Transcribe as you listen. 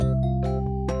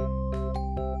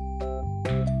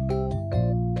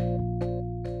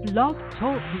Blog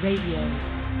Talk Radio.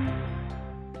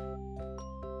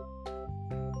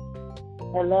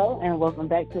 Hello, and welcome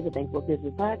back to the Bankable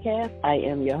Business Podcast. I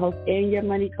am your host and your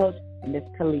money coach, Miss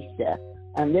Kalisha.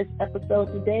 On this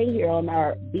episode today, here on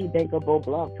our Be Bankable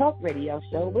Blog Talk Radio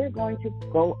show, we're going to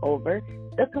go over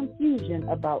the confusion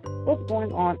about what's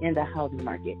going on in the housing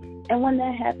market. And when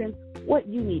that happens, what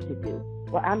you need to do.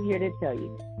 Well, I'm here to tell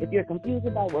you, if you're confused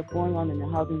about what's going on in the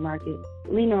housing market,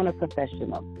 lean on a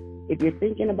professional. If you're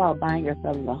thinking about buying or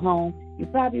selling a home, you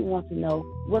probably want to know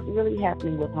what's really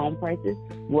happening with home prices,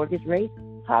 mortgage rates,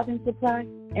 housing supply,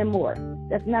 and more.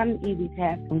 That's not an easy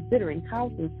task considering how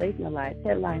sensationalized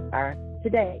headlines are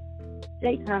today.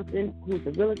 Jay Thompson, who's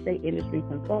a real estate industry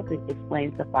consultant,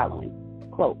 explains the following,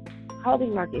 quote,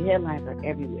 housing market headlines are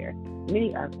everywhere.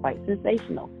 Many are quite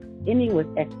sensational, ending with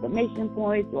exclamation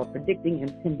points or predicting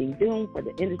impending doom for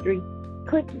the industry.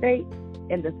 Clickbait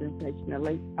and the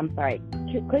sensationalization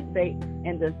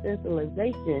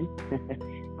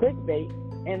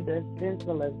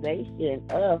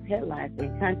of headlines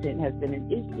and content has been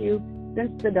an issue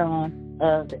since the dawn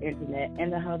of the internet,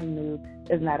 and the housing news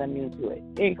is not immune to it.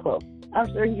 End quote. I'm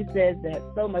sure he says that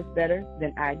so much better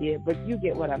than I did, but you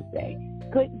get what I'm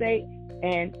saying. Clickbait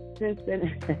and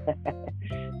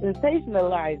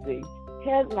sensationalizing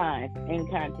headlines and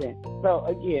content. So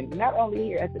again, not only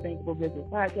here at the Bankable Business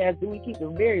Podcast do we keep it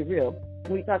very real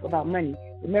when we talk about money.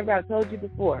 Remember, I told you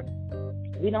before,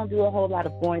 we don't do a whole lot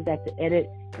of going back to edit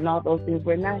and all those things.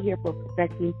 We're not here for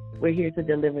perfection. We're here to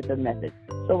deliver the message.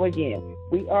 So again,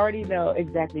 we already know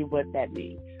exactly what that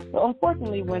means. So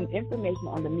unfortunately, when information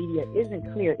on the media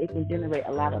isn't clear, it can generate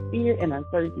a lot of fear and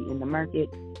uncertainty in the market,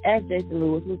 as Jason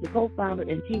Lewis, who's the co-founder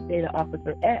and chief data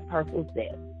officer at Parcel,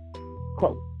 says.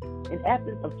 Quote, in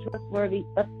absence of trustworthy,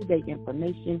 up-to-date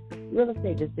information, real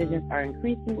estate decisions are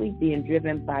increasingly being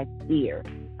driven by fear,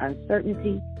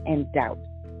 uncertainty, and doubt.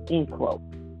 End quote.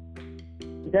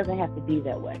 It doesn't have to be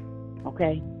that way,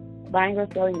 okay? Buying or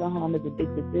selling a home is a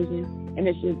big decision, and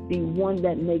it should be one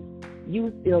that makes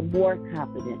you feel more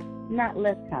confident, not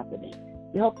less confident.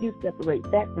 To help you separate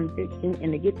fact from fiction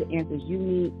and to get the answers you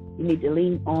need to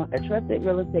lean on a trusted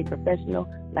real estate professional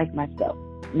like myself,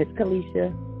 Ms.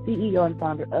 Kalisha, CEO and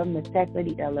founder of Ms. Tax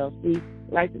Lady LLC,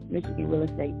 licensed Michigan real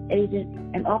estate agent,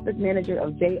 and office manager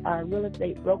of JR Real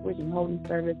Estate Brokerage and Holding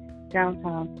Service,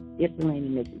 downtown Ypsilanti,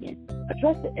 Michigan. A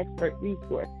trusted expert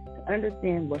resource to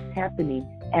understand what's happening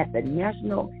at the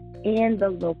national and the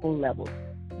local levels.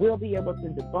 We'll be able to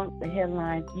debunk the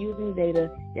headlines using data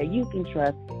that you can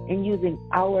trust, and using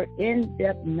our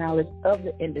in-depth knowledge of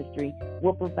the industry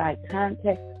will provide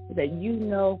context so that you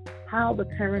know how the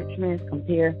current trends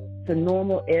compare to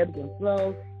normal ebbs and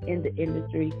flows in the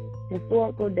industry,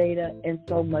 historical data, and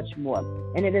so much more.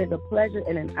 And it is a pleasure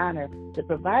and an honor to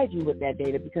provide you with that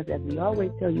data because, as we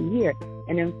always tell you here,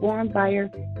 an informed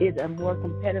buyer is a more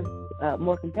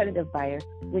competitive buyer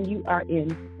when you are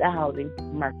in the housing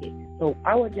market. So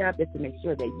our job is to make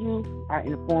sure that you are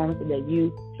informed so that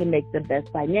you can make the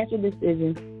best financial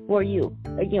decisions for you.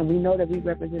 Again, we know that we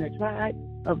represent a tribe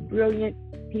of brilliant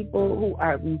people who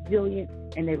are resilient,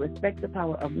 and they respect the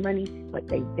power of money, but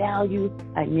they value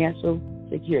financial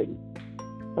security.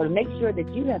 So to make sure that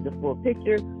you have the full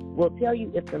picture, we'll tell you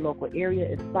if the local area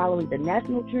is following the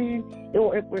national trend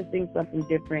or if we're seeing something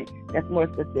different that's more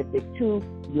specific to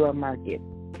your market.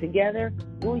 Together,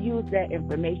 we'll use that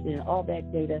information and all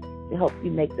that data to help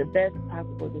you make the best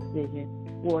possible decision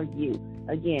for you.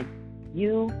 Again,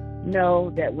 you know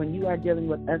that when you are dealing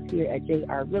with us here at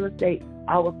JR Real Estate,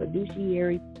 our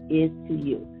fiduciary is to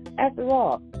you. After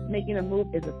all, making a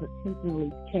move is a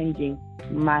potentially changing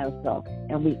milestone,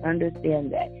 and we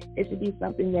understand that. It should be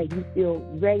something that you feel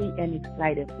ready and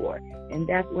excited for, and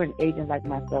that's where an agent like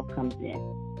myself comes in.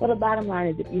 So the bottom line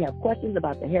is, if you have questions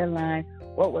about the headline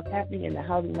or what's happening in the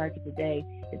housing market today,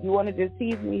 if you want to just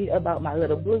tease me about my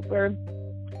little blooper,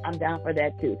 I'm down for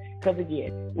that too. Because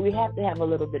again, we have to have a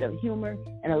little bit of humor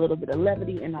and a little bit of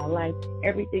levity in our life.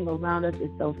 Everything around us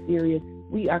is so serious.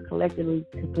 We are collectively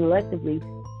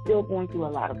still going through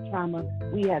a lot of trauma.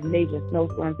 We have major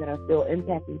snowstorms that are still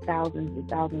impacting thousands and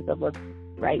thousands of us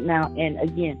right now. And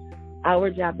again, our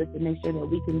job is to make sure that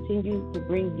we continue to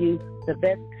bring you the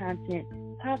best content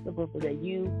possible so that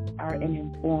you are an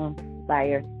informed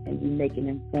buyer and you make an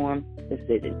informed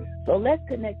decision. So let's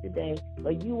connect today,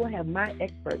 where you will have my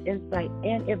expert insight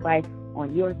and advice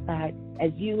on your side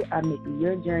as you are making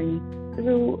your journey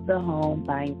through the home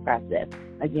buying process.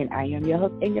 Again, I am your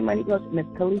host and your money coach, Ms.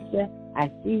 Kalisha. I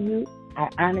see you, I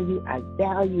honor you, I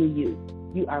value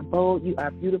you. You are bold, you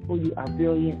are beautiful, you are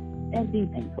brilliant, and be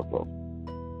thankful.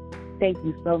 Thank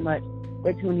you so much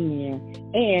for tuning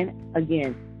in. And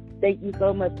again, Thank you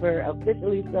so much for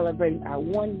officially celebrating our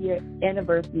 1-year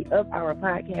anniversary of our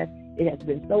podcast. It has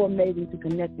been so amazing to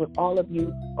connect with all of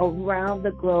you around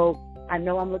the globe. I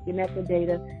know I'm looking at the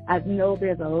data. I know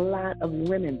there's a lot of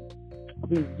women,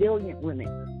 resilient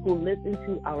women, who listen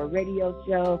to our radio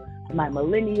show, my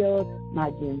millennials, my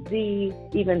Gen Z,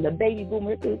 even the baby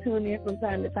boomers who tune in from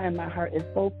time to time. My heart is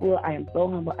so full. I am so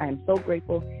humble. I am so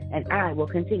grateful. And I will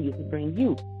continue to bring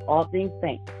you all things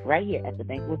bank right here at the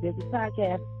Bankable Business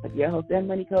Podcast with your host and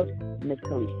money coach, Miss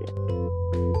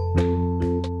Kalisha.